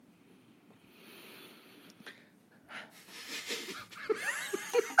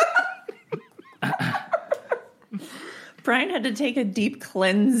Brian had to take a deep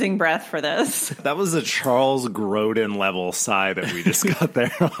cleansing breath for this. That was a Charles Grodin level sigh that we just got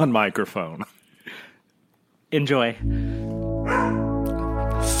there on microphone. Enjoy.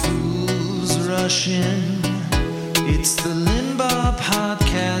 Fools rush in. It's the Limbaugh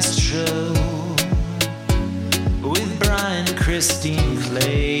Podcast Show. With Brian, Christine,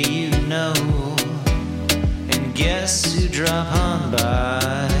 Clay, you know. And guess who drop on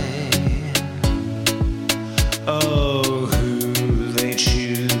by? Oh, who they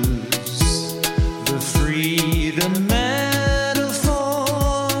choose. The freedom metaphor.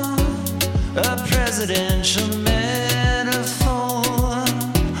 A presidential metaphor.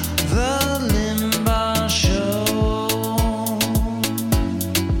 The Limbaugh Show.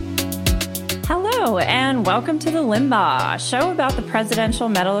 Hello, and welcome to the Limbaugh Show about the Presidential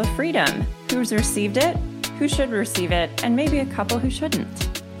Medal of Freedom. Who's received it, who should receive it, and maybe a couple who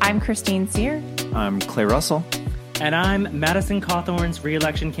shouldn't. I'm Christine Sear. I'm Clay Russell. And I'm Madison Cawthorn's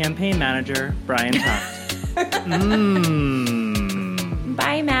re-election campaign manager, Brian Tunt.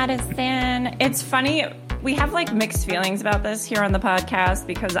 Bye, Madison. It's funny. We have like mixed feelings about this here on the podcast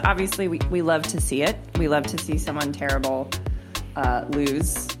because obviously we love to see it. We love to see someone terrible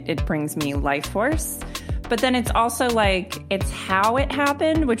lose. It brings me life force. But then it's also like it's how it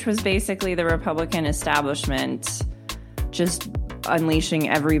happened, which was basically the Republican establishment just unleashing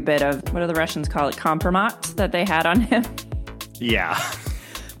every bit of, what do the Russians call it, compromat that they had on him. Yeah.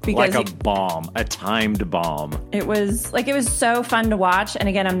 Because like a bomb, a timed bomb. It was so fun to watch. And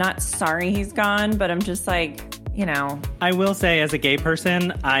again, I'm not sorry he's gone, but I'm just like, you know. I will say, as a gay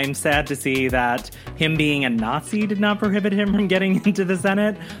person, I'm sad to see that him being a Nazi did not prohibit him from getting into the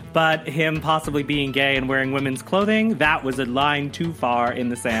Senate, but him possibly being gay and wearing women's clothing, that was a line too far in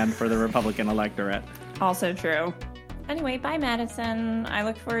the sand for the Republican electorate. Also true. Anyway, bye, Madison. I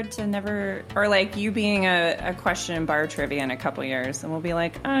look forward to you being a question in bar trivia in a couple years, and we'll be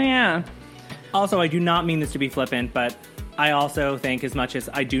like, oh, yeah. Also, I do not mean this to be flippant, but I also think, as much as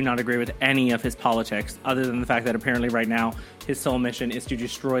I do not agree with any of his politics, other than the fact that apparently right now his sole mission is to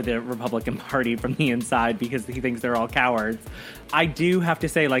destroy the Republican Party from the inside because he thinks they're all cowards, I do have to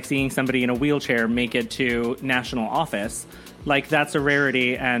say, like, seeing somebody in a wheelchair make it to national office, like, that's a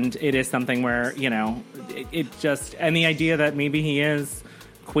rarity, and it is something where, you know, it just, and the idea that maybe he is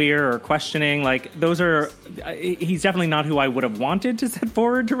queer or questioning, like, he's definitely not who I would have wanted to set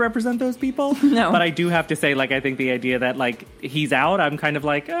forward to represent those people. No. But I do have to say, like, I think the idea that, like, he's out, I'm kind of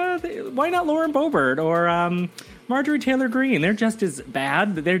like, why not Lauren Boebert or Marjorie Taylor Greene? They're just as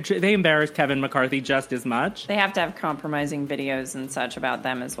bad. They embarrass Kevin McCarthy just as much. They have to have compromising videos and such about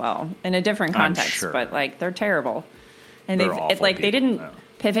them as well, in a different context, sure. But, like, they're terrible. And they didn't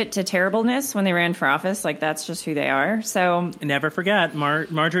pivot to terribleness when they ran for office. Like, that's just who they are. So never forget,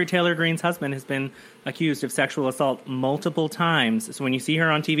 Marjorie Taylor Greene's husband has been accused of sexual assault multiple times. So when you see her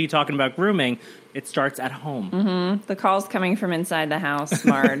on TV talking about grooming, it starts at home. Mm-hmm. The call's coming from inside the house,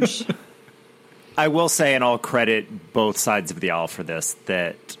 Marge. I will say, and I'll credit both sides of the aisle for this,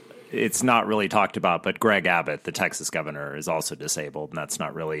 that it's not really talked about, but Greg Abbott, the Texas governor, is also disabled, and that's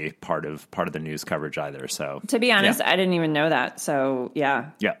not really part of the news coverage either. So, to be honest, I didn't even know that. So,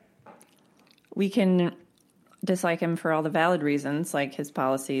 yeah. We can dislike him for all the valid reasons, like his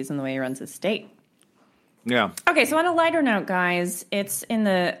policies and the way he runs his state. Yeah. Okay, so on a lighter note, guys, it's in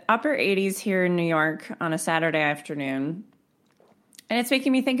the upper 80s here in New York on a Saturday afternoon, and it's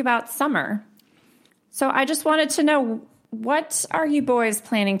making me think about summer. So I just wanted to know, what are you boys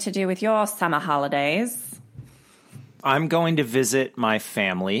planning to do with your summer holidays? I'm going to visit my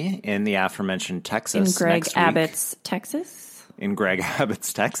family in the aforementioned Texas. In Greg Abbott's Texas? In Greg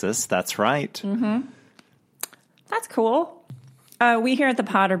Abbott's Texas, that's right. Mm-hmm. That's cool. We here at the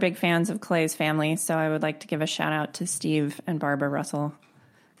pod are big fans of Clay's family, so I would like to give a shout out to Steve and Barbara Russell,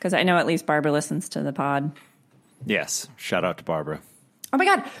 because I know at least Barbara listens to the pod. Yes, shout out to Barbara. Oh my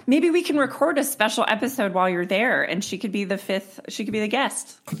God, maybe we can record a special episode while you're there, and she could be the fifth, she could be the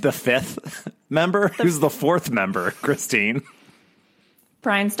guest. The fifth member? Who's the fourth member, Christine?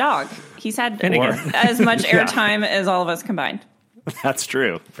 Brian's dog. He's had as much airtime as all of us combined. That's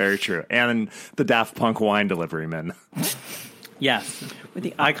true. Very true. And the Daft Punk wine delivery men. Yes. With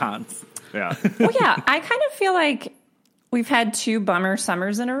the icons. Yeah. Well, yeah, I kind of feel like we've had two bummer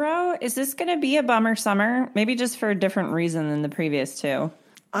summers in a row. Is this going to be a bummer summer? Maybe just for a different reason than the previous two.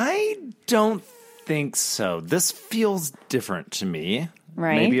 I don't think so. This feels different to me.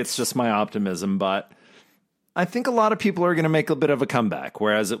 Right. Maybe it's just my optimism, but I think a lot of people are going to make a bit of a comeback,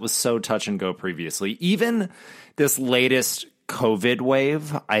 whereas it was so touch and go previously. Even this latest COVID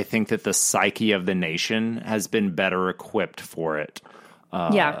wave, I think that the psyche of the nation has been better equipped for it.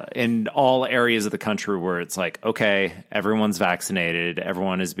 In all areas of the country where it's like, okay, everyone's vaccinated,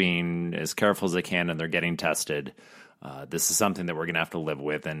 everyone is being as careful as they can, and they're getting tested. This is something that we're going to have to live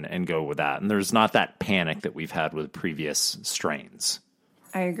with and go with that. And there's not that panic that we've had with previous strains.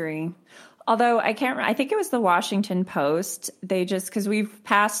 I agree. Although I think it was the Washington Post. They just, because we've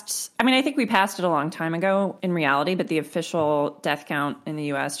passed, I think we passed it a long time ago in reality, but the official death count in the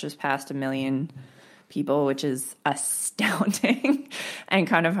U.S. just passed 1 million people, which is astounding and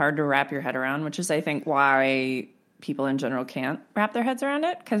kind of hard to wrap your head around, which is, I think, why people in general can't wrap their heads around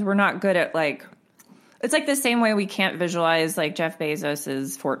it, because we're not good at, like, it's like the same way we can't visualize, like, Jeff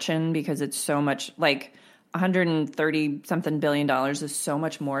Bezos's fortune, because it's so much, like, $130-something billion is so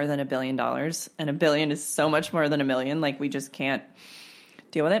much more than $1 billion, and $1 billion is so much more than $1 million. Like, we just can't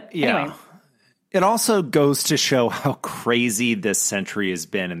deal with it. Yeah. Anyway. It also goes to show how crazy this century has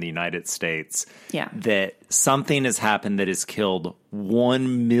been in the United States. Yeah. That something has happened that has killed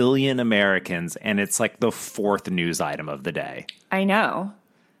 1 million Americans, and it's like the 4th news item of the day. I know.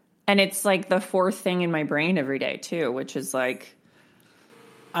 And it's like the 4th thing in my brain every day, too, which is like...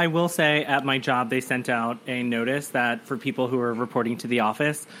 I will say at my job, they sent out a notice that for people who are reporting to the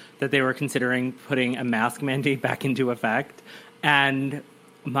office, that they were considering putting a mask mandate back into effect. And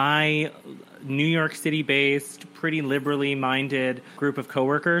my New York City-based, pretty liberally minded group of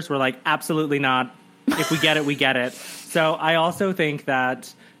coworkers were like, absolutely not. If we get it, we get it. So I also think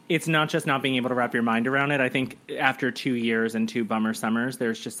that it's not just not being able to wrap your mind around it. I think after 2 years and 2 bummer summers,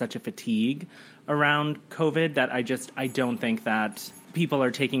 there's just such a fatigue around COVID that I don't think that people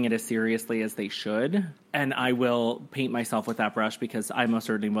are taking it as seriously as they should. And I will paint myself with that brush because I most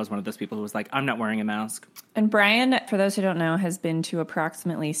certainly was one of those people who was like, I'm not wearing a mask. And Brian, for those who don't know, has been to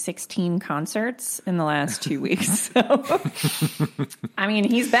approximately 16 concerts in the last 2 weeks. So,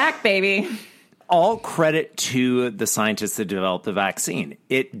 he's back, baby. All credit to the scientists that developed the vaccine.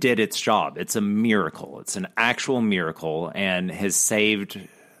 It did its job. It's a miracle. It's an actual miracle, and has saved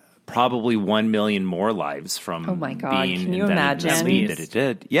probably 1 million more lives from being Can you imagine that it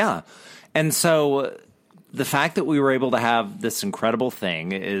did. Yeah. And so the fact that we were able to have this incredible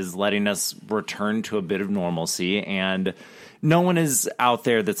thing is letting us return to a bit of normalcy, and no one is out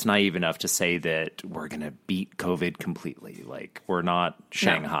there that's naive enough to say that we're going to beat COVID completely. Like, we're not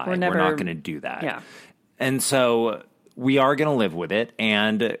Shanghai. We're not going to do that. Yeah. And so we are going to live with it,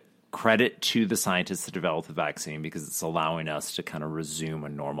 and credit to the scientists that developed the vaccine, because it's allowing us to kind of resume a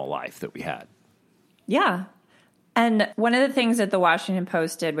normal life that we had. Yeah. And one of the things that the Washington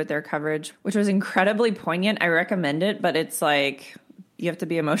Post did with their coverage, which was incredibly poignant, I recommend it, but it's like, you have to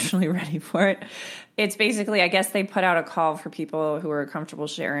be emotionally ready for it. It's basically, I guess they put out a call for people who are comfortable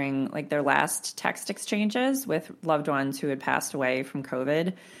sharing like their last text exchanges with loved ones who had passed away from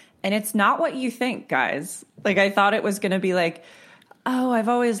COVID. And it's not what you think, guys. Like, I thought it was going to be like, oh, I've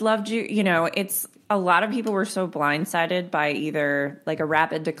always loved you. You know, it's a lot of people were so blindsided by either like a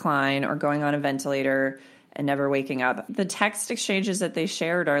rapid decline or going on a ventilator and never waking up. The text exchanges that they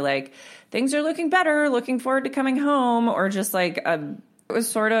shared are like, things are looking better, looking forward to coming home, or just like it was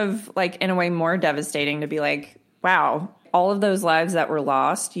sort of like in a way more devastating to be like, wow, all of those lives that were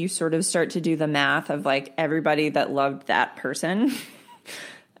lost, you sort of start to do the math of like everybody that loved that person.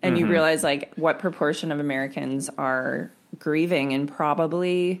 And you realize like what proportion of Americans are grieving and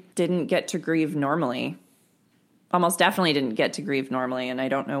probably didn't get to grieve normally. Almost definitely didn't get to grieve normally, and I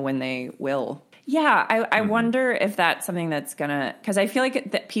don't know when they will. Yeah, I wonder if that's something that's gonna, because I feel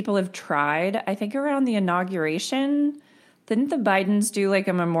like that people have tried. I think around the inauguration, didn't the Bidens do like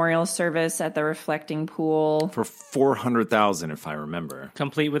a memorial service at the reflecting pool? For 400,000, if I remember.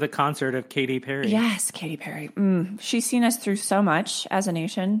 Complete with a concert of Katy Perry. Yes, Katy Perry. She's seen us through so much as a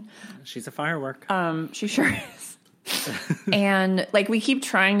nation. She's a firework. She sure is. And like we keep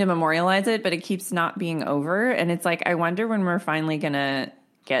trying to memorialize it, but it keeps not being over. And it's like, I wonder when we're finally going to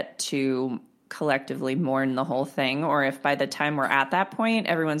get to collectively mourn the whole thing, or if by the time we're at that point,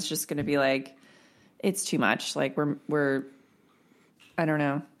 everyone's just going to be like, it's too much. Like we're, I don't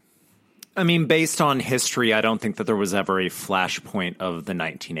know. I mean, based on history, I don't think that there was ever a flashpoint of the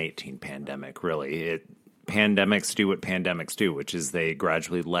 1918 pandemic, really. Pandemics do what pandemics do, which is they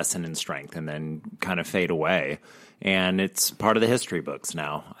gradually lessen in strength and then kind of fade away. And it's part of the history books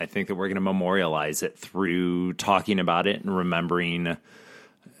now. I think that we're going to memorialize it through talking about it and remembering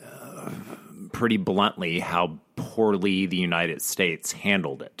pretty bluntly how poorly the United States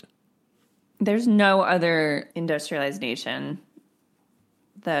handled it. There's no other industrialized nation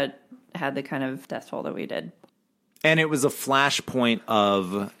that had the kind of death toll that we did. And it was a flashpoint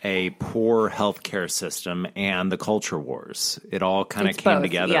of a poor healthcare system and the culture wars. It all kind of came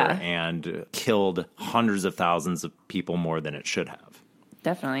together and killed hundreds of thousands of people more than it should have.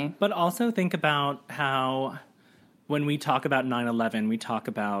 Definitely. But also think about how when we talk about 9/11, we talk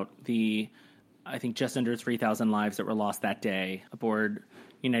about I think just under 3,000 lives that were lost that day aboard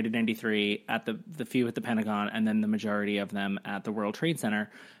United 93 at the few at the Pentagon, and then the majority of them at the World Trade Center.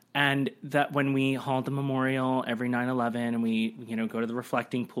 And that when we haunt the memorial every 9/11 and we, go to the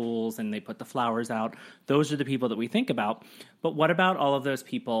reflecting pools and they put the flowers out, those are the people that we think about. But what about all of those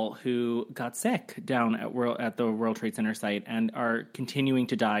people who got sick down at the World Trade Center site and are continuing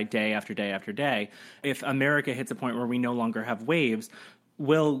to die day after day after day? If America hits a point where we no longer have waves,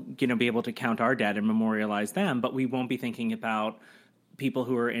 we'll, be able to count our dead and memorialize them, but we won't be thinking about people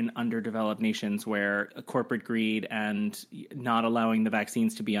who are in underdeveloped nations where corporate greed and not allowing the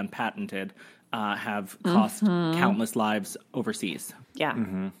vaccines to be unpatented have cost countless lives overseas. Yeah.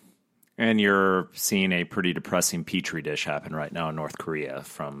 Mm-hmm. And you're seeing a pretty depressing petri dish happen right now in North Korea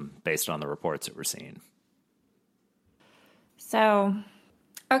based on the reports that we're seeing. So,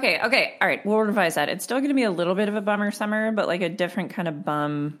 okay. All right. We'll revise that. It's still going to be a little bit of a bummer summer, but like a different kind of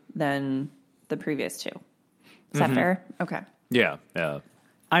bum than the previous two. Is that fair? Okay. Yeah.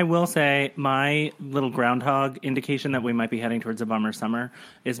 I will say my little groundhog indication that we might be heading towards a bummer summer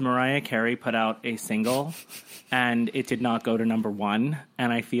is Mariah Carey put out a single and it did not go to number 1.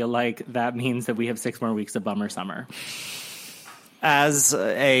 And I feel like that means that we have 6 more weeks of bummer summer. As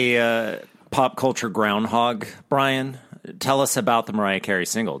a pop culture groundhog, Brian, tell us about the Mariah Carey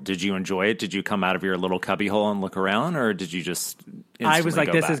single. Did you enjoy it? Did you come out of your little cubbyhole and look around, or did you just I was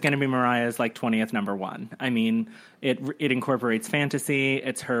like, this back? is going to be Mariah's 20th number 1. I mean, it incorporates fantasy.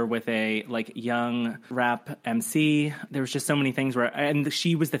 It's her with a young rap MC. There was just so many things and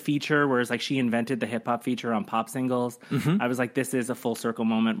she was the feature, whereas she invented the hip hop feature on pop singles. Mm-hmm. I was like, this is a full circle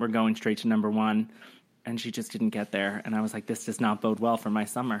moment. We're going straight to number 1. And she just didn't get there. And I was like, this does not bode well for my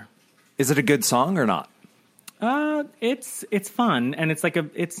summer. Is it a good song or not? It's fun, and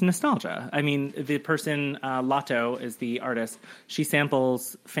it's nostalgia. I mean, the person, Lotto is the artist. She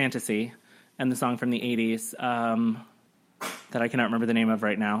samples Fantasy and the song from the 80s that I cannot remember the name of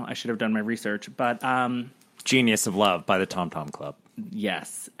right now. I should have done my research. But Genius of Love by the Tom Tom Club.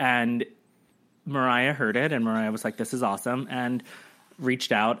 Yes. And Mariah heard it, and Mariah was like, this is awesome, and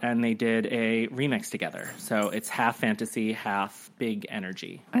reached out, and they did a remix together. So it's half fantasy, half big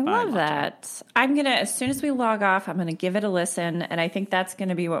energy. I love that. I'm going to, as soon as we log off, I'm going to give it a listen, and I think that's going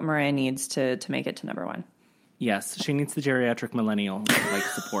to be what Mariah needs to make it to number 1. Yes, she needs the geriatric millennial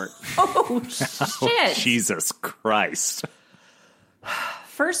support. Oh, shit. Jesus Christ.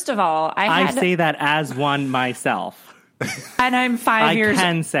 First of all, I say that as one myself. And I'm 5 years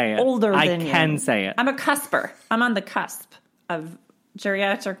older than you. I can say it. I'm a cusper. I'm on the cusp of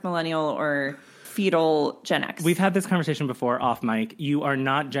geriatric millennial or fetal Gen X. We've had this conversation before off mic. You are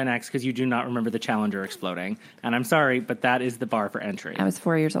not Gen X because you do not remember the Challenger exploding. And I'm sorry, but that is the bar for entry. I was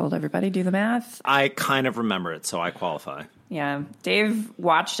 4 years old. Everybody do the math. I kind of remember it, so I qualify. Yeah. Dave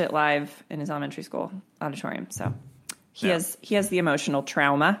watched it live in his elementary school auditorium. So he has the emotional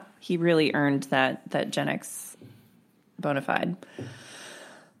trauma. He really earned that Gen X bona fide.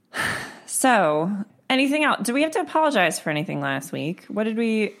 So anything else? Do we have to apologize for anything last week? What did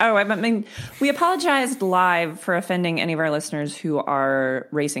we... Oh, I mean, we apologized live for offending any of our listeners who are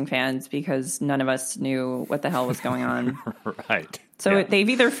racing fans because none of us knew what the hell was going on. Right. So they've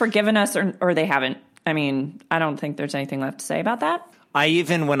either forgiven us or they haven't. I mean, I don't think there's anything left to say about that.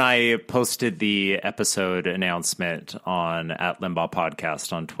 When I posted the episode announcement on @Limbaugh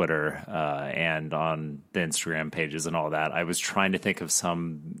Podcast on Twitter and on the Instagram pages and all that, I was trying to think of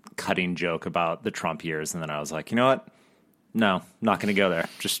some cutting joke about the Trump years, and then I was like, you know what? No, not going to go there.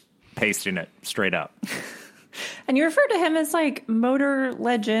 Just pasting it straight up. And you referred to him as motor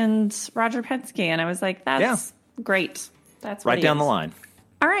legend Roger Penske, and I was like, that's great. That's what right down the line.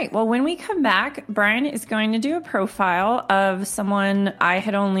 All right. Well, when we come back, Brian is going to do a profile of someone I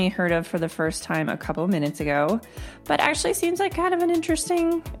had only heard of for the first time a couple of minutes ago, but actually seems like kind of an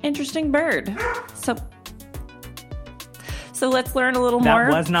interesting bird. So let's learn a little more.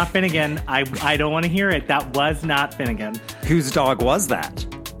 That was not Finnegan. I don't want to hear it. That was not Finnegan. Whose dog was that?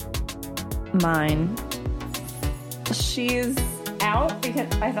 Mine. She's out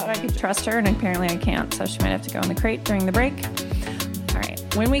because I thought I could trust her, and apparently I can't, so she might have to go in the crate during the break.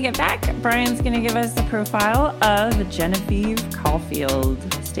 When we get back, Brian's going to give us the profile of Genevieve Caulfield.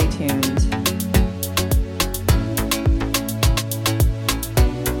 Stay tuned.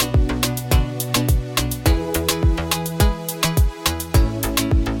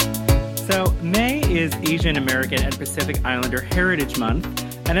 So May is Asian American and Pacific Islander Heritage Month,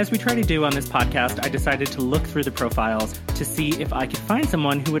 And as we try to do on this podcast, I decided to look through the profiles to see if I could find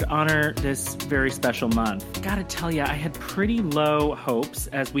someone who would honor this very special month. Gotta tell you, I had pretty low hopes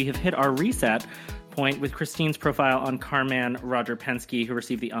as we have hit our reset point with Christine's profile on Carman Roger Penske, who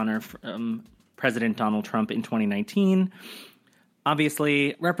received the honor from President Donald Trump in 2019.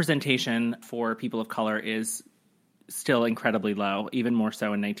 Obviously, representation for people of color is still incredibly low, even more so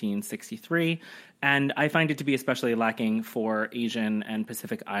in 1963. And I find it to be especially lacking for Asian and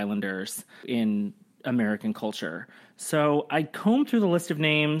Pacific Islanders in American culture. So I combed through the list of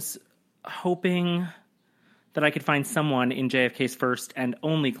names, hoping that I could find someone in JFK's first and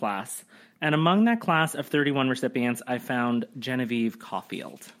only class. And among that class of 31 recipients, I found Genevieve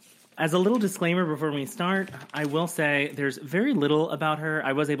Caulfield. As a little disclaimer before we start, I will say there's very little about her.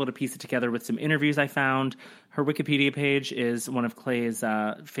 I was able to piece it together with some interviews I found. Her Wikipedia page is one of Clay's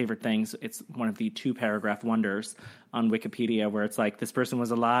favorite things. It's one of the 2-paragraph wonders on Wikipedia where it's like, this person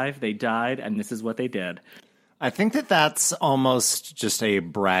was alive, they died, and this is what they did. I think that that's almost just a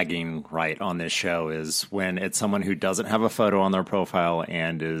bragging right on this show, is when it's someone who doesn't have a photo on their profile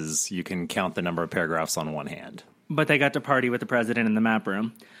and you can count the number of paragraphs on one hand. But they got to party with the president in the map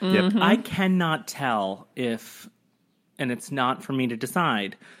room. Yep. I cannot tell if, and it's not for me to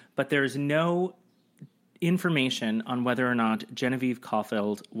decide, but there's no information on whether or not Genevieve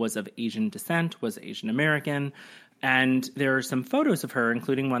Caulfield was of Asian descent, was Asian American. And there are some photos of her,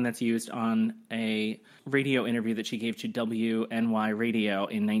 including one that's used on a radio interview that she gave to WNY Radio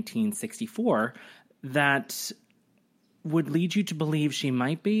in 1964, that would lead you to believe she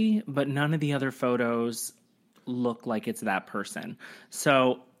might be, but none of the other photos look like it's that person.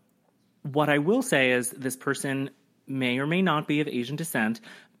 So what I will say is this person may or may not be of Asian descent,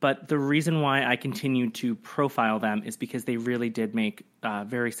 but the reason why I continue to profile them is because they really did make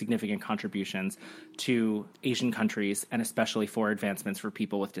very significant contributions to Asian countries and especially for advancements for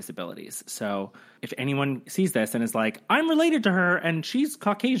people with disabilities. So if anyone sees this and is like, I'm related to her and she's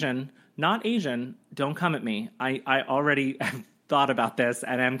Caucasian, not Asian, don't come at me. I already have thought about this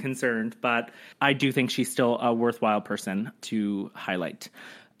and am concerned, but I do think she's still a worthwhile person to highlight.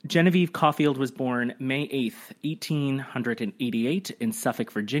 Genevieve Caulfield was born May 8th, 1888 in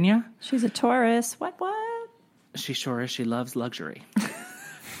Suffolk, Virginia. She's a Taurus. What? She sure is. She loves luxury.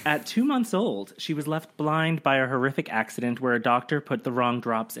 At 2 months old, she was left blind by a horrific accident where a doctor put the wrong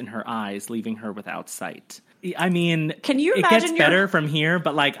drops in her eyes, leaving her without sight. I mean, can you imagine? It gets better from here,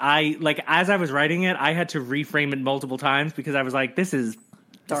 but as I was writing it, I had to reframe it multiple times because I was like, this is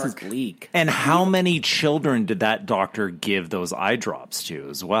bleak. And how many children did that doctor give those eye drops to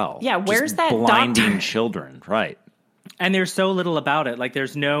as well? Yeah, where's that blinding doctor? Children, right? And there's so little about it. Like,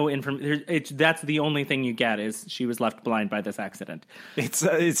 there's no information. That's the only thing you get is she was left blind by this accident.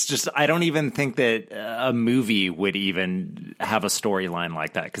 It's just, I don't even think that a movie would even have a storyline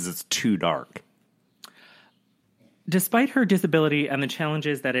like that because it's too dark. Despite her disability and the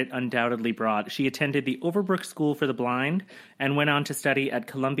challenges that it undoubtedly brought, she attended the Overbrook School for the Blind and went on to study at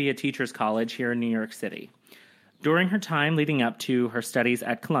Columbia Teachers College here in New York City. During her time leading up to her studies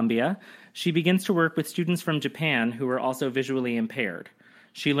at Columbia, she begins to work with students from Japan who are also visually impaired.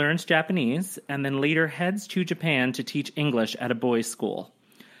 She learns Japanese and then later heads to Japan to teach English at a boys' school.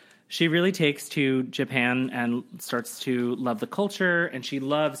 She really takes to Japan and starts to love the culture, and she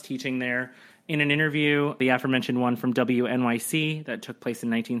loves teaching there. In an interview, the aforementioned one from WNYC that took place in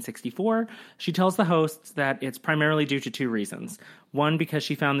 1964, she tells the hosts that it's primarily due to 2 reasons. One, because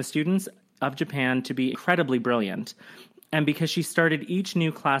she found the students of Japan to be incredibly brilliant, and because she started each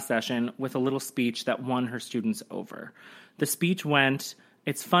new class session with a little speech that won her students over. The speech went,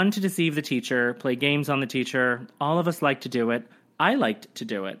 "It's fun to deceive the teacher, play games on the teacher. All of us like to do it. I liked to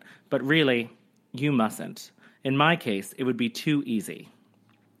do it. But really, you mustn't. In my case, it would be too easy."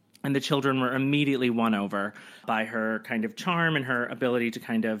 And the children were immediately won over by her kind of charm and her ability to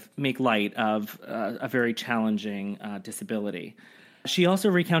kind of make light of a very challenging disability. She also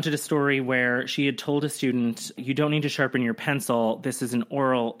recounted a story where she had told a student, "You don't need to sharpen your pencil. This is an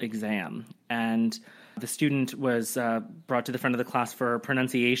oral exam." And the student was brought to the front of the class for a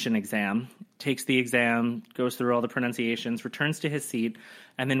pronunciation exam, takes the exam, goes through all the pronunciations, returns to his seat,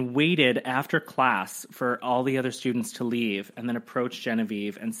 and then waited after class for all the other students to leave, and then approached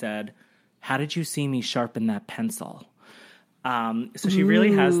Genevieve and said, "How did you see me sharpen that pencil?" So she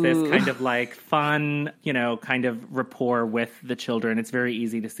really has this kind of like fun, kind of rapport with the children. It's very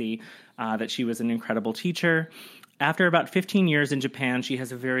easy to see that she was an incredible teacher. After about 15 years in Japan, she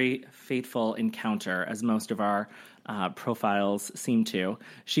has a very fateful encounter, as most of our profiles seem to.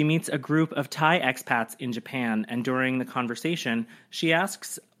 She meets a group of Thai expats in Japan, and during the conversation, she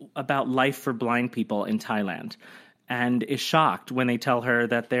asks about life for blind people in Thailand. and is shocked when they tell her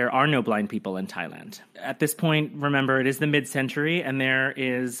that there are no blind people in Thailand. At this point, remember, it is the mid-century, and there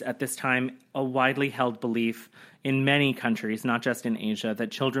is, at this time, a widely held belief in many countries, not just in Asia,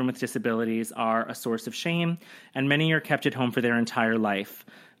 that children with disabilities are a source of shame, and many are kept at home for their entire life,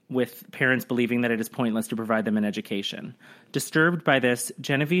 with parents believing that it is pointless to provide them an education. Disturbed by this,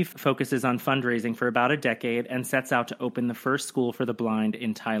 Genevieve focuses on fundraising for about a decade and sets out to open the first school for the blind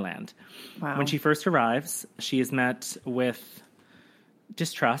in Thailand. Wow. When she first arrives, she is met with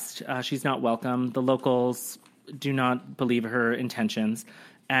distrust. She's not welcome. The locals do not believe her intentions.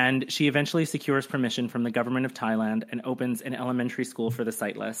 And she eventually secures permission from the government of Thailand and opens an elementary school for the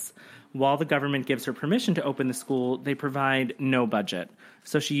sightless. While the government gives her permission to open the school, they provide no budget.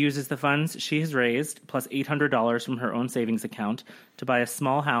 So she uses the funds she has raised, plus $800 from her own savings account, to buy a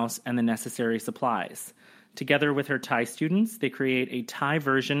small house and the necessary supplies. Together with her Thai students, they create a Thai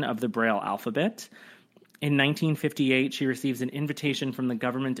version of the Braille alphabet. In 1958, she receives an invitation from the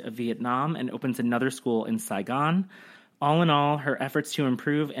government of Vietnam and opens another school in Saigon. All in all, her efforts to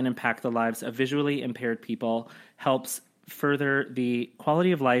improve and impact the lives of visually impaired people helps further the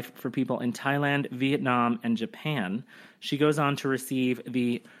quality of life for people in Thailand, Vietnam, and Japan. She goes on to receive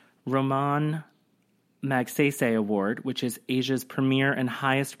the Roman Magsaysay Award, which is Asia's premier and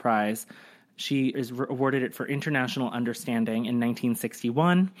highest prize. She is awarded it for international understanding in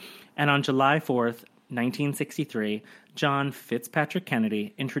 1961, and on July 4th, 1963, John Fitzpatrick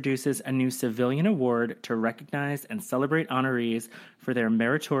Kennedy introduces a new civilian award to recognize and celebrate honorees for their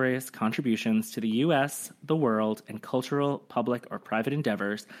meritorious contributions to the U.S., the world, and cultural, public, or private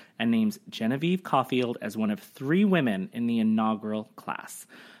endeavors, and names Genevieve Caulfield as one of 3 women in the inaugural class.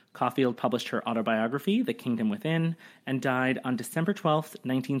 Caulfield published her autobiography, The Kingdom Within, and died on December 12th,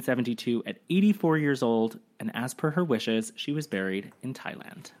 1972 at 84 years old, and as per her wishes, she was buried in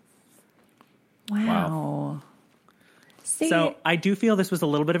Thailand. Wow. See, So I do feel this was a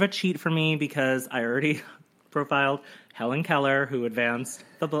little bit of a cheat for me because I already profiled Helen Keller, who advanced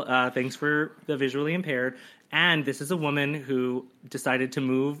the things for the visually impaired. And this is a woman who decided to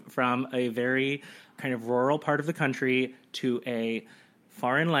move from a very kind of rural part of the country to a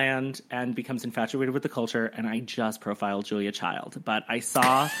foreign land and becomes infatuated with the culture. And I just profiled Julia Child. But I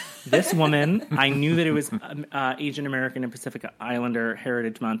saw this woman. I knew that it was Asian American and Pacific Islander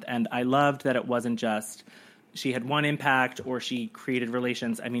Heritage Month. And I loved that it wasn't just she had one impact or she created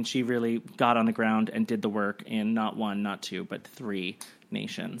relations. I mean, she really got on the ground and did the work in not 1, not 2, but 3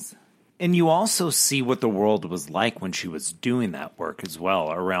 nations. And you also see what the world was like when she was doing that work as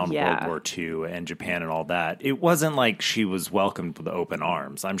well, around World War II and Japan and all that. It wasn't like she was welcomed with open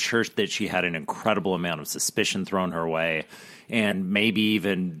arms. I'm sure that she had an incredible amount of suspicion thrown her way and maybe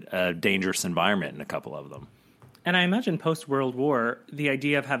even a dangerous environment in a couple of them. And I imagine post-World War, the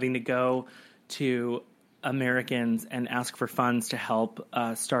idea of having to go to Americans and ask for funds to help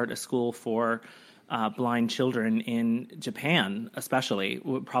start a school for blind children in Japan, especially,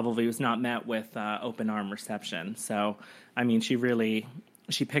 probably was not met with open arm reception. So, I mean, she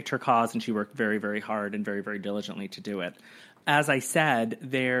picked her cause and she worked very, very hard and very, very diligently to do it. As I said,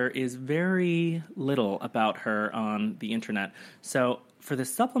 there is very little about her on the internet. So for the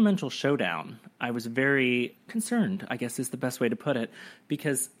supplemental showdown, I was very concerned, I guess is the best way to put it,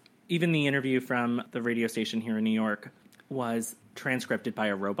 because even the interview from the radio station here in New York was transcribed by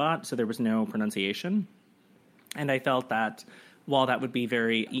a robot, so there was no pronunciation. And I felt that while that would be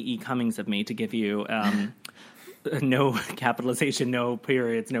very E.E. Cummings of me to give you no capitalization, no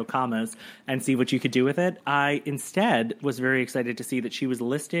periods, no commas, and see what you could do with it, I instead was very excited to see that she was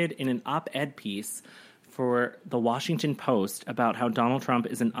listed in an op-ed piece for the Washington Post about how Donald Trump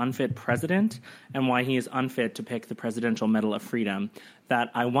is an unfit president and why he is unfit to pick the Presidential Medal of Freedom, that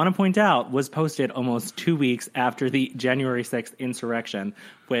I want to point out was posted almost 2 weeks after the January 6th insurrection,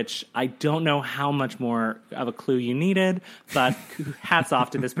 which I don't know how much more of a clue you needed, but hats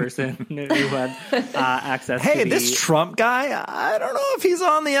off to this person who had access to Hey, this Trump guy, I don't know if he's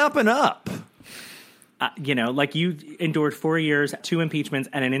on the up and up. Like you endured 4 years, 2 impeachments,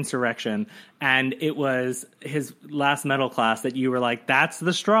 and an insurrection, and it was his last medal class that you were like, that's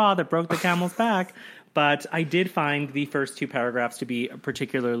the straw that broke the camel's back. But I did find the first 2 paragraphs to be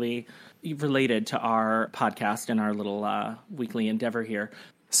particularly related to our podcast and our little weekly endeavor here.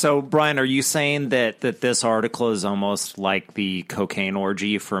 So, Brian, are you saying that this article is almost like the cocaine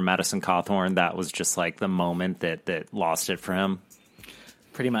orgy for Madison Cawthorn? That was just like the moment that lost it for him?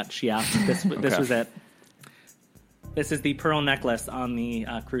 Pretty much, yeah. This was it. This is the pearl necklace on the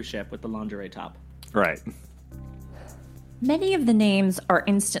cruise ship with the lingerie top. Right. many of the names are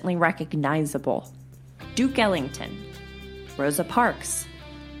instantly recognizable. Duke Ellington, Rosa Parks,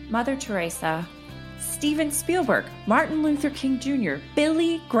 Mother Teresa, Steven Spielberg, Martin Luther King Jr.,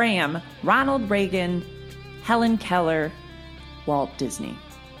 Billy Graham, Ronald Reagan, Helen Keller, Walt Disney.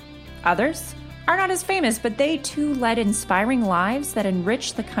 Others are not as famous, but they too led inspiring lives that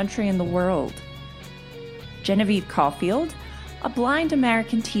enrich the country and the world. Genevieve Caulfield, a blind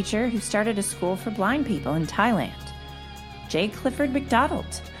American teacher who started a school for blind people in Thailand. J. Clifford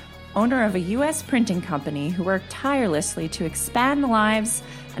McDonald, owner of a U.S. printing company who worked tirelessly to expand the lives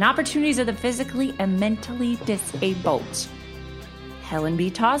and opportunities of the physically and mentally disabled. Helen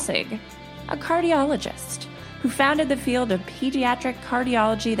B. Taussig, a cardiologist who founded the field of pediatric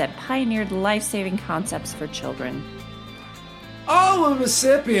cardiology that pioneered life-saving concepts for children. All were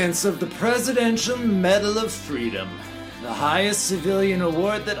recipients of the Presidential Medal of Freedom, the highest civilian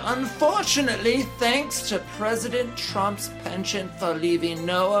award that, unfortunately, thanks to President Trump's penchant for leaving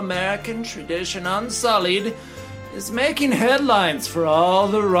no American tradition unsullied, is making headlines for all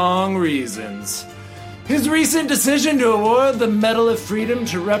the wrong reasons. His recent decision to award the Medal of Freedom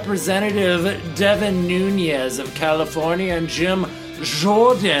to Representative Devin Nunes of California and Jim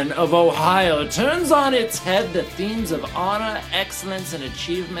Jordan of Ohio turns on its head the themes of honor, excellence, and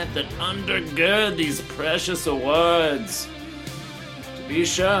achievement that undergird these precious awards. To be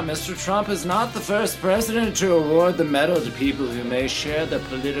sure, Mr. Trump is not the first president to award the medal to people who may share their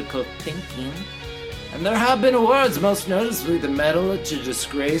political thinking. And there have been awards, most noticeably the Medal to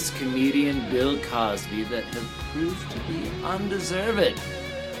disgraced comedian Bill Cosby, that have proved to be undeserved.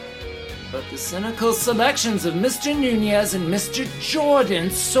 But the cynical selections of Mr. Nunes and Mr. Jordan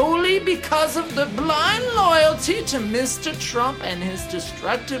solely because of the blind loyalty to Mr. Trump and his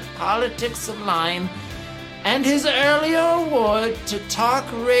destructive politics of lying, and his earlier award to talk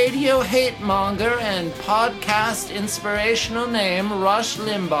radio hate-monger and podcast inspirational name Rush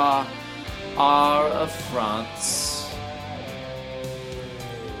Limbaugh, are affronts.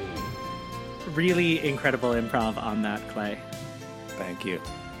 Really incredible improv on that, Clay. Thank you.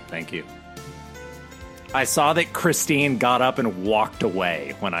 Thank you. I saw that Christine got up and walked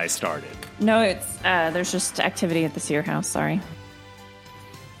away when I started. No, it's there's just activity at the Sear House, sorry.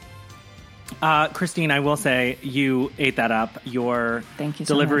 Christine, I will say you ate that up. Your Thank you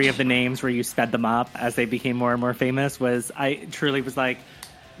so delivery much. of the names where you sped them up as they became more and more famous I truly was like,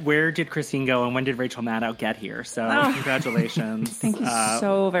 where did Christine go and when did Rachel Maddow get here? So congratulations. Thank you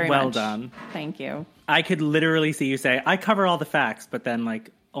so very much. Well done. Thank you. I could literally see you say, I cover all the facts, but then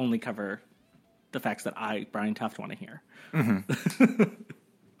only cover the facts that I, Brian Tuft, want to hear. Mm-hmm.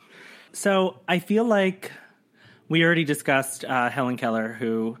 So I feel like we already discussed Helen Keller,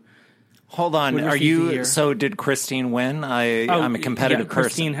 who... Hold on, are you... So did Christine win? I'm a competitive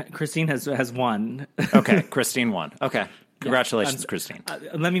person. Christine has won. Okay, Christine won. Okay. Congratulations, Christine.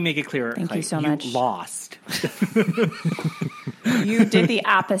 Let me make it clear. Thank you so much. You lost. You did the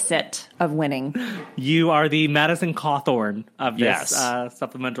opposite of winning. You are the Madison Cawthorn of this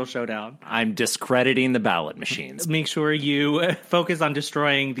supplemental showdown. I'm discrediting the ballot machines. Make sure you focus on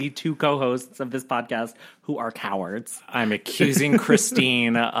destroying the two co-hosts of this podcast who are cowards. I'm accusing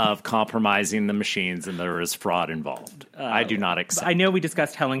Christine of compromising the machines, and there is fraud involved. I do not accept. I know we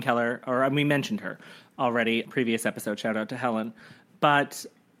discussed Helen Keller, or we mentioned her already, previous episode, shout out to Helen, but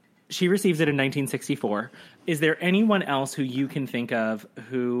she receives it in 1964. Is there anyone else who you can think of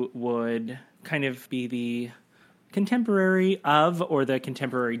who would kind of be the contemporary of or the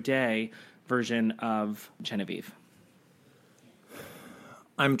contemporary day version of Genevieve?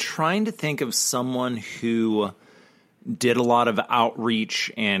 I'm trying to think of someone who did a lot of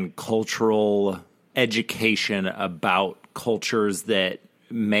outreach and cultural education about cultures that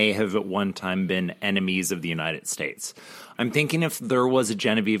may have at one time been enemies of the United States. I'm thinking if there was a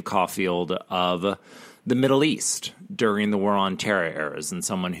Genevieve Caulfield of the Middle East during the War on Terror eras and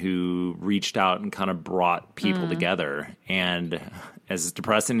someone who reached out and kind of brought people together. And as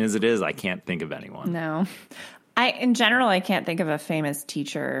depressing as it is, I can't think of anyone. No. In general, I can't think of a famous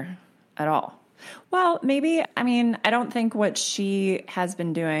teacher at all. Well, maybe, I don't think what she has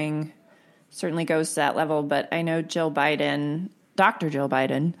been doing certainly goes to that level, but I know Dr. Jill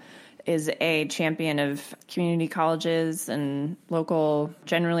Biden is a champion of community colleges and local,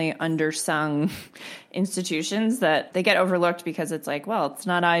 generally undersung institutions that they get overlooked because it's like, well, it's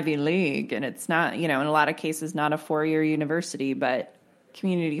not Ivy League and it's not, in a lot of cases, not a 4-year university, but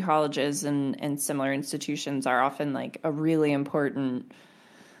community colleges and similar institutions are often like a really important,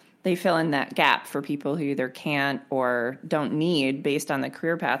 they fill in that gap for people who either can't or don't need based on the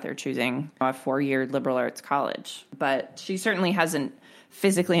career path they're choosing a 4-year liberal arts college. But she certainly hasn't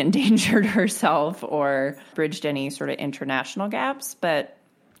physically endangered herself or bridged any sort of international gaps. But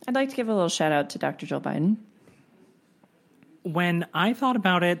I'd like to give a little shout out to Dr. Jill Biden. When I thought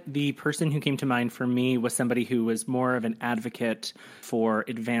about it, the person who came to mind for me was somebody who was more of an advocate for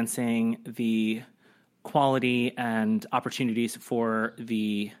advancing the quality and opportunities for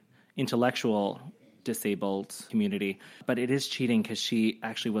the intellectual disabled community. But it is cheating because she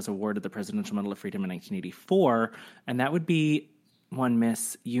actually was awarded the Presidential Medal of Freedom in 1984, and that would be one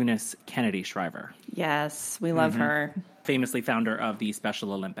Miss Eunice Kennedy Shriver. Yes, we love her. Famously founder of the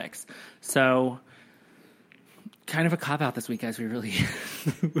Special Olympics. So, kind of a cop-out this week, guys. We really...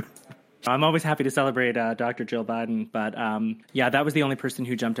 I'm always happy to celebrate Dr. Jill Biden, but that was the only person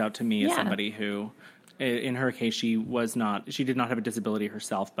who jumped out to me as somebody who, in her case, she did not have a disability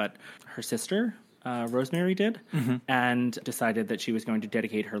herself, but her sister, Rosemary, did, and decided that she was going to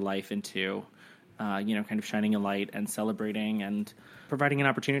dedicate her life into, kind of shining a light and celebrating and providing an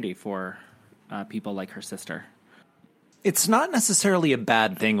opportunity for people like her sister. It's not necessarily a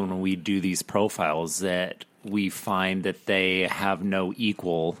bad thing when we do these profiles that we find that they have no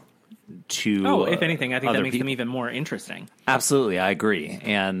equal to if anything, I think that makes them even more interesting. Absolutely, I agree.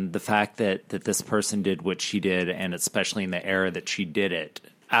 And the fact that this person did what she did, and especially in the era that she did it,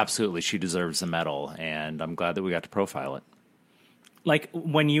 absolutely, she deserves a medal, and I'm glad that we got to profile it. Like,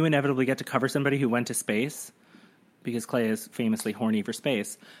 when you inevitably get to cover somebody who went to space, because Clay is famously horny for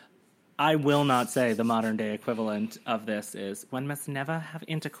space, I will not say the modern-day equivalent of this is, one must never have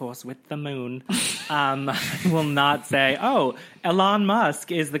intercourse with the moon. I will not say, Elon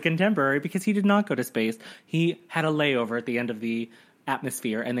Musk is the contemporary because he did not go to space. He had a layover at the end of the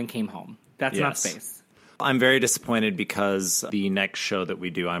atmosphere and then came home. That's not space. I'm very disappointed because the next show that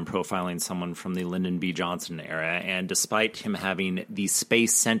we do, I'm profiling someone from the Lyndon B. Johnson era, and despite him having the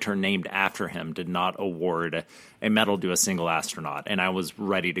Space Center named after him, did not award a medal to a single astronaut, and I was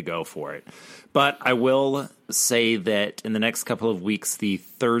ready to go for it. But I will say that in the next couple of weeks, the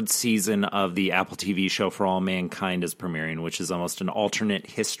third season of the Apple TV show For All Mankind is premiering, which is almost an alternate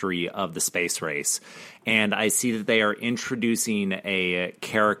history of the space race. And I see that they are introducing a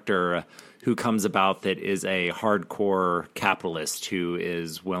character who comes about that is a hardcore capitalist who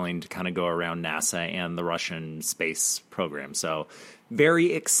is willing to kind of go around NASA and the Russian space program. So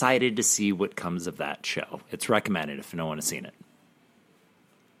very excited to see what comes of that show. It's recommended if no one has seen it.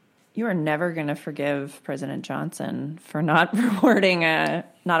 You are never going to forgive President Johnson for not awarding an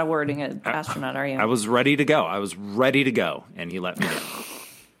astronaut, are you? I was ready to go. And he let me down.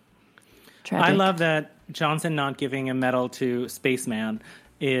 Tragic. I love that Johnson not giving a medal to Spaceman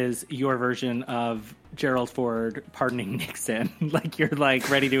is your version of Gerald Ford pardoning Nixon. Like, you're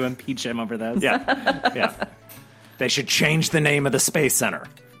ready to impeach him over this. Yeah. They should change the name of the Space Center.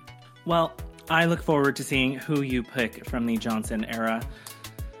 Well, I look forward to seeing who you pick from the Johnson era.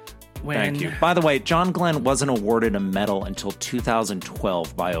 Thank you. By the way, John Glenn wasn't awarded a medal until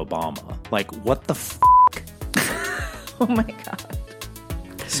 2012 by Obama. Like, what the f***? Oh my God.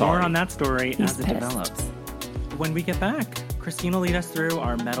 Sorry. More on that story as it pissed. develops. When we get back, Christine will lead us through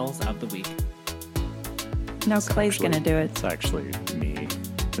our medals of the week. No, Clay's going to do it. It's actually me.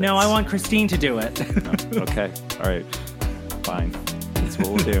 No, I want Christine to do it. Okay. All right. Fine. That's what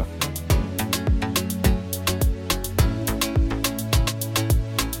we'll do.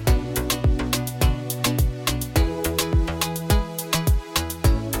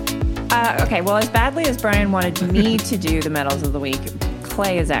 Okay, well, as badly as Brian wanted me to do the medals of the week,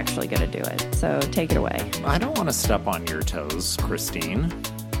 Clay is actually going to do it. So take it away. I don't want to step on your toes, Christine.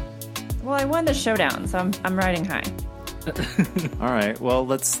 Well, I won the showdown, so I'm riding high. All right. Well,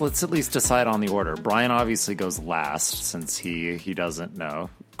 let's at least decide on the order. Brian obviously goes last since he doesn't know.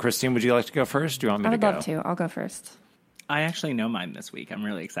 Christine, would you like to go first? Do you want me to go? I would love to. I'll go first. I actually know mine this week. I'm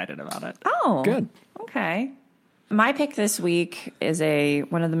really excited about it. Oh, good. Okay. My pick this week is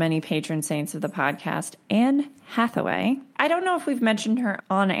one of the many patron saints of the podcast, Anne Hathaway. I don't know if we've mentioned her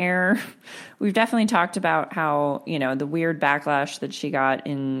on air. We've definitely talked about how, the weird backlash that she got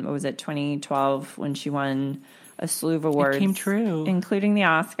in, 2012 when she won a slew of awards. It came true. Including the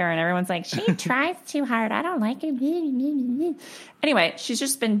Oscar, and everyone's like, she tries too hard. I don't like her. Anyway, she's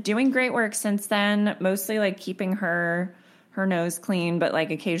just been doing great work since then, mostly keeping her nose clean, but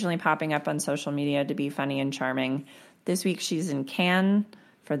occasionally popping up on social media to be funny and charming. This week she's in Cannes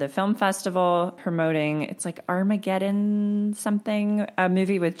for the film festival promoting, it's Armageddon something, a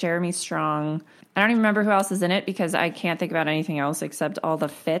movie with Jeremy Strong. I don't even remember who else is in it because I can't think about anything else except all the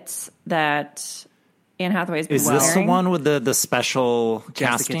fits that Anne Hathaway's been wearing. Is this the one with the special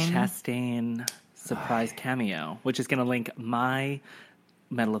Jessica casting? Chastain surprise cameo, which is going to link my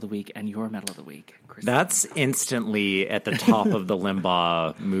medal of the week and your medal of the week, Christine. That's instantly at the top of the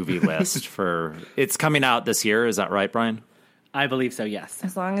Limbaugh movie list for. It's coming out this year. Is that right, Brian? I believe so. Yes.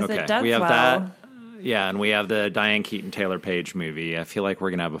 As long as Okay. it does we have well. that. Yeah, and we have the Diane Keaton-Taylor Page movie. I feel like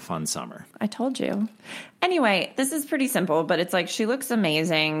we're going to have a fun summer. I told you. Anyway, this is pretty simple, but it's like she looks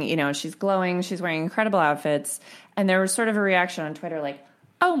amazing. You know, she's glowing. She's wearing incredible outfits. And there was sort of a reaction on Twitter like,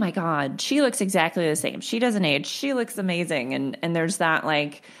 oh my God, she looks exactly the same. She doesn't age. She looks amazing. And there's that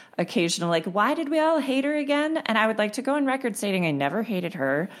like occasional like, why did we all hate her again? And I would like to go on record stating I never hated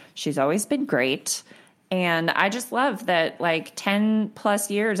her. She's always been great. And I just love that, like, 10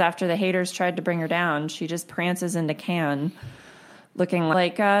 plus years after the haters tried to bring her down, she just prances into Cannes looking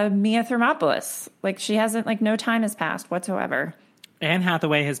like Mia Thermopolis. Like, she hasn't, like, no time has passed whatsoever. Anne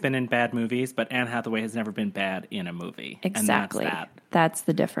Hathaway has been in bad movies, but Anne Hathaway has never been bad in a movie. Exactly. And that's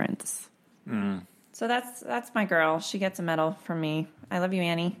the difference. So that's my girl. She gets a medal from me. I love you,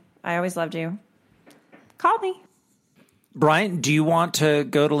 Annie. I always loved you. Call me. Brian, do you want to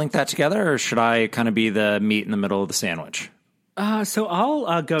go to link that together, or should I kind of be the meat in the middle of the sandwich? So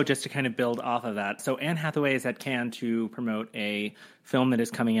I'll go just to kind of build off of that. So Anne Hathaway is at Cannes to promote a film that is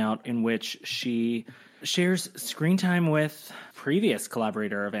coming out in which she shares screen time with previous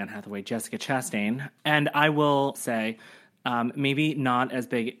collaborator of Anne Hathaway, Jessica Chastain. And I will say, maybe not as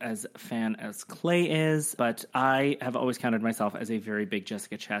big as a fan as Clay is, but I have always counted myself as a very big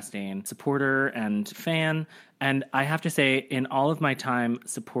Jessica Chastain supporter and fan. And I have to say, in all of my time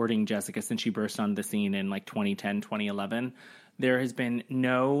supporting Jessica since she burst on the scene in like 2010, 2011, there has been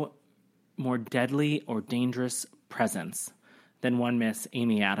no more deadly or dangerous presence than one Miss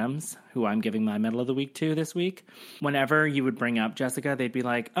Amy Adams, who I'm giving my Medal of the Week to this week. Whenever you would bring up Jessica, they'd be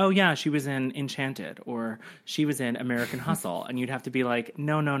like, oh yeah, she was in Enchanted, or she was in American Hustle. And you'd have to be like,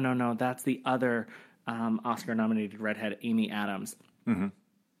 no, that's the other Oscar-nominated redhead, Amy Adams. Mm-hmm.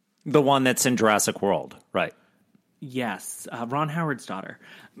 The one that's in Jurassic World, right? Yes, Ron Howard's daughter,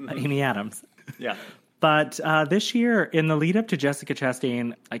 Amy Adams. Yeah. But this year, in the lead up to Jessica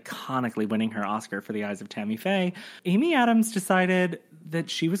Chastain iconically winning her Oscar for The Eyes of Tammy Faye, Amy Adams decided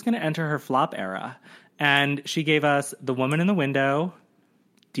that she was going to enter her flop era. And she gave us The Woman in the Window,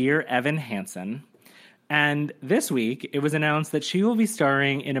 Dear Evan Hansen. And this week, it was announced that she will be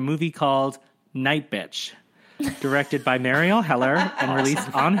starring in a movie called Night Bitch, directed by Mariel Heller and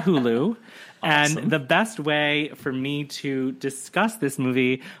released on Hulu. Awesome. And the best way for me to discuss this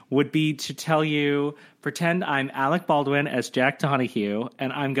movie would be to tell you, pretend I'm Alec Baldwin as Jack Donahue,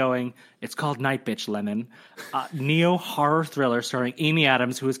 and I'm going, it's called Night Bitch, Lemon. Neo-horror thriller starring Amy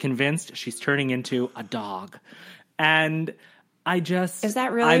Adams, who is convinced she's turning into a dog. And I just... Is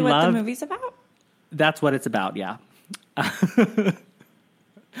that really what the movie's about? That's what it's about, yeah.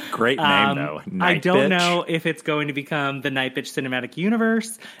 Great name, though. Night I don't Bitch. know if it's going to become the Night Bitch cinematic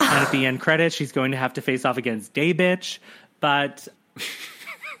universe, and at the end credits, she's going to have to face off against Day Bitch, but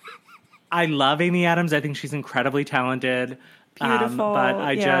I love Amy Adams. I think she's incredibly talented. Beautiful. But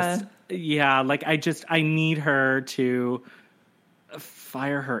I need her to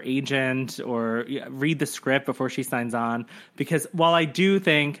fire her agent or read the script before she signs on, because while I do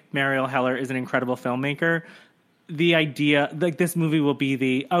think Mariel Heller is an incredible filmmaker, the idea, like, this movie will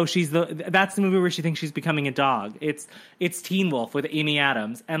be that's the movie where she thinks she's becoming a dog. It's Teen Wolf with Amy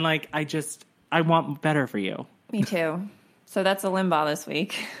Adams. And, like, I want better for you. Me too. So that's a limbaugh this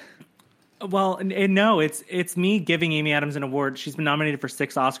week. Well, no, it's me giving Amy Adams an award. She's been nominated for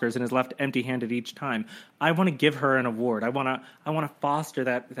 6 Oscars and is left empty-handed each time. I want to give her an award. I want to foster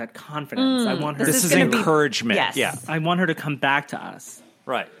that confidence. I want her. This is encouragement. Yes. Yeah. I want her to come back to us.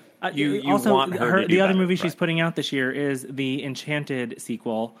 Right. You also, want her to do the other better, movie she's right. putting out this year is the Enchanted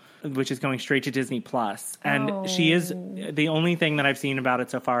sequel, which is going straight to Disney Plus. And she is, the only thing that I've seen about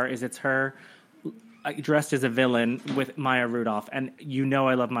it so far is it's her dressed as a villain with Maya Rudolph. And you know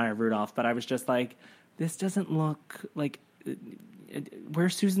I love Maya Rudolph, but I was just like, this doesn't look like...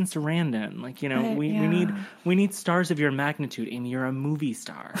 Where's Susan Sarandon? Like, you know, we need stars of your magnitude, Amy. You're a movie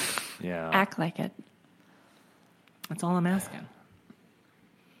star. Yeah. Act like it. That's all I'm asking.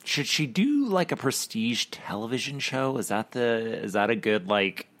 Should she do like a prestige television show? Is that a good,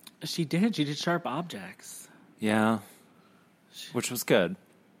 like... She did Sharp Objects. Yeah. Which was good.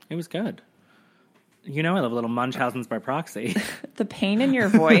 It was good. You know I love a little Munchausen's by proxy. The pain in your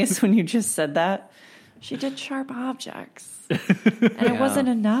voice when you just said that. She did Sharp Objects. And it wasn't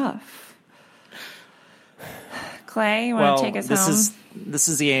enough. Clay, you want to take us home? This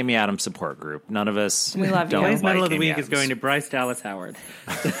is the Amy Adams support group. None of us We love you. don't Clay's like Medal of the Amy Week Adams. is going to Bryce Dallas Howard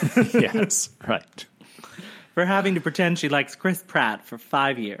Yes, right. for having to pretend she likes Chris Pratt for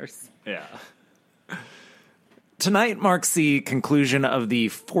 5 years. Yeah. Tonight marks the conclusion of the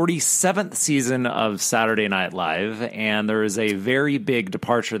 47th season of Saturday Night Live, and there is a very big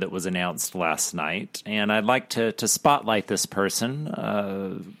departure that was announced last night. And I'd like to spotlight this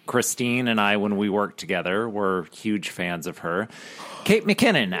person. Christine and I, when we worked together, were huge fans of her. Kate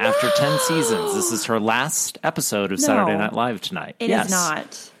McKinnon, after 10 seasons. This is her last episode of Saturday Night Live tonight. It is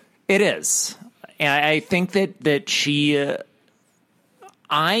not. It is. And I think that she...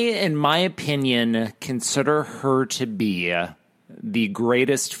 I, in my opinion, consider her to be the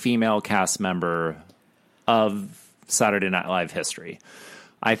greatest female cast member of Saturday Night Live history.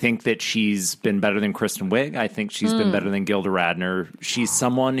 I think that she's been better than Kristen Wiig. I think she's been better than Gilda Radner. She's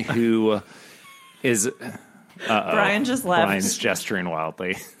someone who is... Brian just left. Brian's gesturing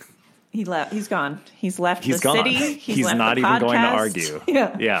wildly. He left. He's gone. He's left He's the gone. city. He's left not the even podcast. going to argue.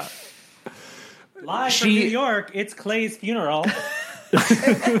 Yeah. Live from New York, it's Clay's funeral.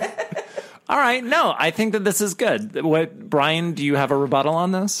 All right. No, I think that this is good. What, Brian, do you have a rebuttal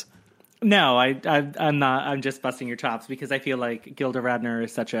on this? No, I'm not. I'm just busting your chops because I feel like Gilda Radner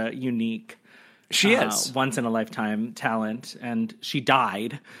is such a unique, She is once in a lifetime talent, and she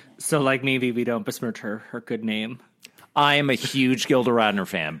died. So, like, maybe we don't besmirch her good name. I am a huge Gilda Radner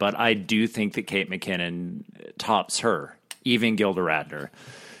fan, but I do think that Kate McKinnon tops her, even Gilda Radner.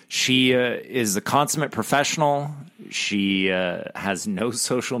 She is a consummate professional. She has no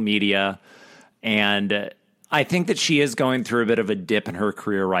social media. And I think that she is going through a bit of a dip in her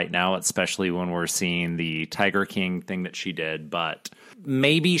career right now, especially when we're seeing the Tiger King thing that she did. But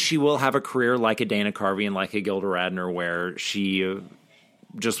maybe she will have a career like a Dana Carvey and like a Gilda Radner, where she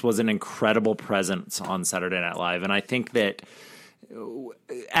just was an incredible presence on Saturday Night Live. And I think that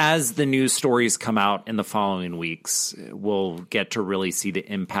as the news stories come out in the following weeks, we'll get to really see the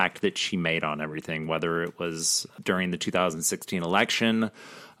impact that she made on everything, whether it was during the 2016 election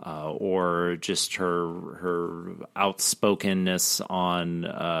or just her outspokenness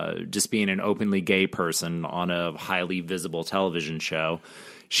on just being an openly gay person on a highly visible television show.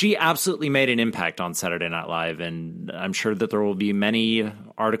 She absolutely made an impact on Saturday Night Live, and I'm sure that there will be many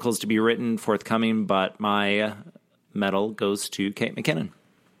articles to be written forthcoming, but my medal goes to Kate McKinnon.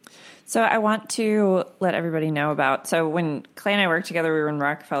 So I want to let everybody know about, so when Clay and I worked together, we were in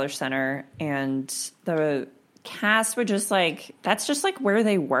Rockefeller Center, and the cast would just like, that's just like where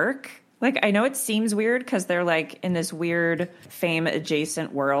they work. Like, I know it seems weird because they're like in this weird fame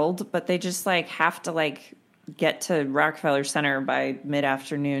adjacent world, but they just like have to like get to Rockefeller Center by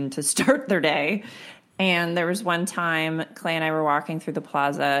mid-afternoon to start their day. And there was one time Clay and I were walking through the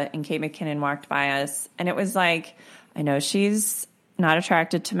plaza and Kate McKinnon walked by us, and it was like, I know she's not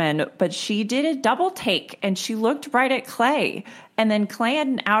attracted to men, but she did a double take and she looked right at Clay. And then Clay had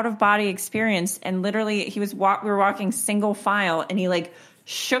an out-of-body experience, and literally we were walking single file, and he like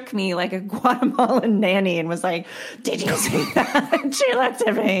shook me like a Guatemalan nanny and was like, "Did you see that?" And she looked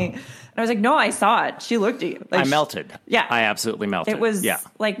at me. And I was like, "No, I saw it. She looked at you." Like, I melted. Yeah. I absolutely melted. It was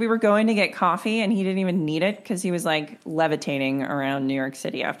like we were going to get coffee and he didn't even need it because he was like levitating around New York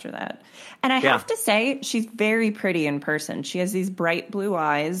City after that. And I have to say, she's very pretty in person. She has these bright blue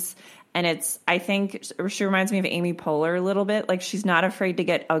eyes. And I think she reminds me of Amy Poehler a little bit. Like, she's not afraid to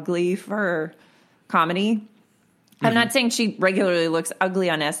get ugly for comedy. Mm-hmm. I'm not saying she regularly looks ugly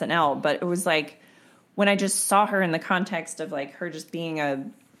on SNL, but it was like when I just saw her in the context of like her just being a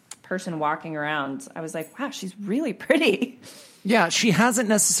person walking around, I was like, wow, she's really pretty. Yeah, she hasn't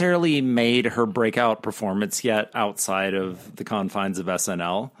necessarily made her breakout performance yet outside of the confines of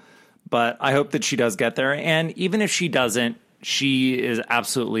SNL, but I hope that she does get there. And even if she doesn't, she is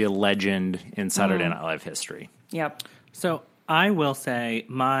absolutely a legend in Saturday Night Live history. Yep. So I will say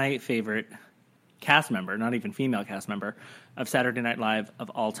my favorite cast member, not even female cast member, of Saturday Night Live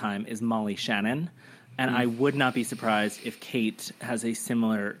of all time is Molly Shannon. And I would not be surprised if Kate has a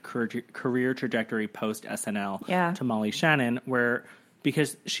similar career trajectory post-SNL to Molly Shannon,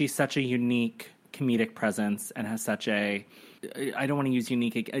 because she's such a unique comedic presence and has such a, I don't want to use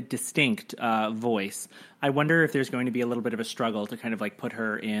unique, a distinct voice. I wonder if there's going to be a little bit of a struggle to kind of like put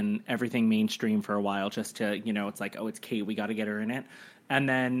her in everything mainstream for a while, just to, it's like, oh, it's Kate, we got to get her in it. And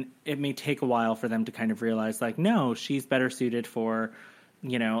then it may take a while for them to kind of realize, like, no, she's better suited for...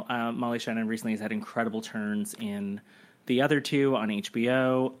 Molly Shannon recently has had incredible turns in the other two on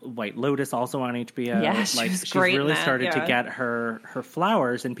HBO. White Lotus also on HBO. Yeah, she's great really in that, started to get her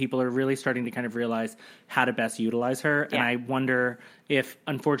flowers, and people are really starting to kind of realize how to best utilize her. Yeah. And I wonder if,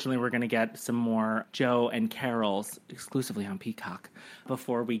 unfortunately, we're going to get some more Joe and Carol's exclusively on Peacock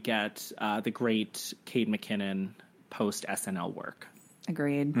before we get the great Kate McKinnon post SNL work.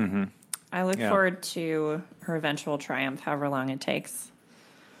 Agreed.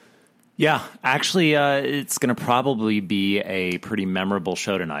 Yeah, actually, it's going to probably be a pretty memorable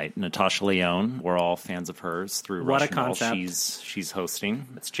show tonight. Natasha Lyonne, we're all fans of hers through What a Russian Doll. concept. She's hosting.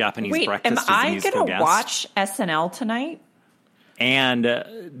 It's Japanese Wait, breakfast. am as the I musical going to guest. watch SNL tonight? And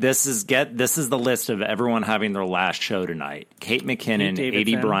this is the list of everyone having their last show tonight: Kate McKinnon, Pete Adie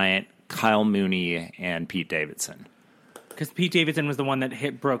Davidson. Bryant, Kyle Mooney, and Pete Davidson. Because Pete Davidson was the one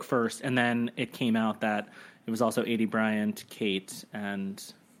that broke first, and then it came out that it was also Adie Bryant, Kate, and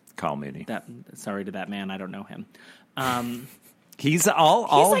Kyle Mooney. sorry to that man, I don't know him. He's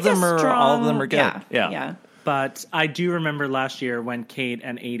all He's of them are all of them are good. Yeah. But I do remember last year when Kate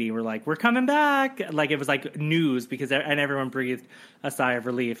and Adie were like, "We're coming back!" Like it was like news and everyone breathed a sigh of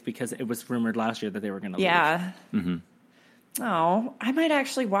relief because it was rumored last year that they were going to leave. Yeah. Mm-hmm. Oh, I might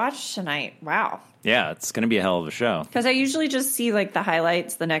actually watch tonight. Wow. Yeah, it's going to be a hell of a show. Because I usually just see like the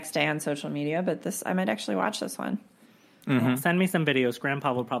highlights the next day on social media, but I might actually watch this one. Well, send me some videos.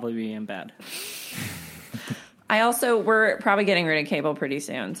 Grandpa will probably be in bed. We're probably getting rid of cable pretty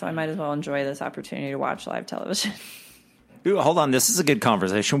soon, so I might as well enjoy this opportunity to watch live television. Ooh, hold on, this is a good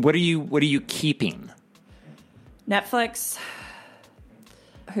conversation. What are you keeping? Netflix,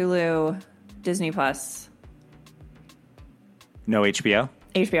 Hulu, Disney Plus, No HBO?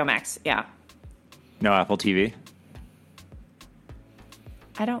 HBO Max. Yeah. No Apple TV?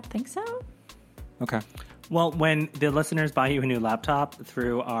 I don't think so. Okay. Well, when the listeners buy you a new laptop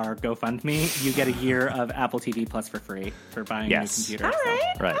through our GoFundMe, you get a year of Apple TV Plus for free for buying Yes. a new computer. All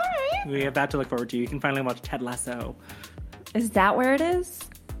right. Right. All right. We have that to look forward to. You can finally watch Ted Lasso. Is that where it is?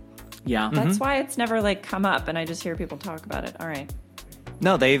 Yeah. That's why it's never like come up, and I just hear people talk about it. All right.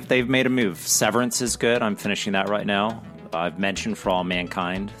 No, they've made a move. Severance is good. I'm finishing that right now. I've mentioned For All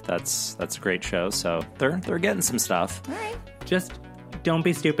Mankind. That's a great show. So they're getting some stuff. All right. Just don't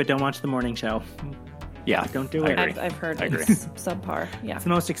be stupid. Don't watch the morning show. Yeah, Don't do I it. agree. I've heard I agree. it's subpar. Yeah. It's the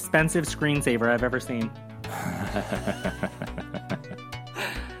most expensive screensaver I've ever seen.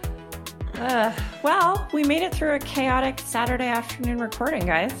 Well, we made it through a chaotic Saturday afternoon recording,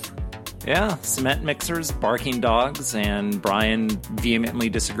 guys. Yeah, cement mixers, barking dogs, and Brian vehemently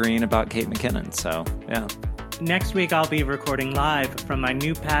disagreeing about Kate McKinnon. So yeah. Next week, I'll be recording live from my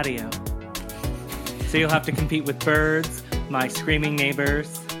new patio. So you'll have to compete with birds, my screaming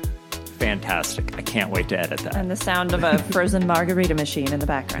neighbors. Fantastic. I can't wait to edit that. And the sound of a frozen margarita machine in the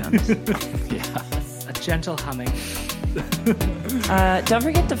background. A gentle humming. Don't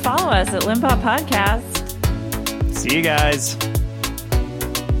forget to follow us at Limbaugh Podcast. See you guys.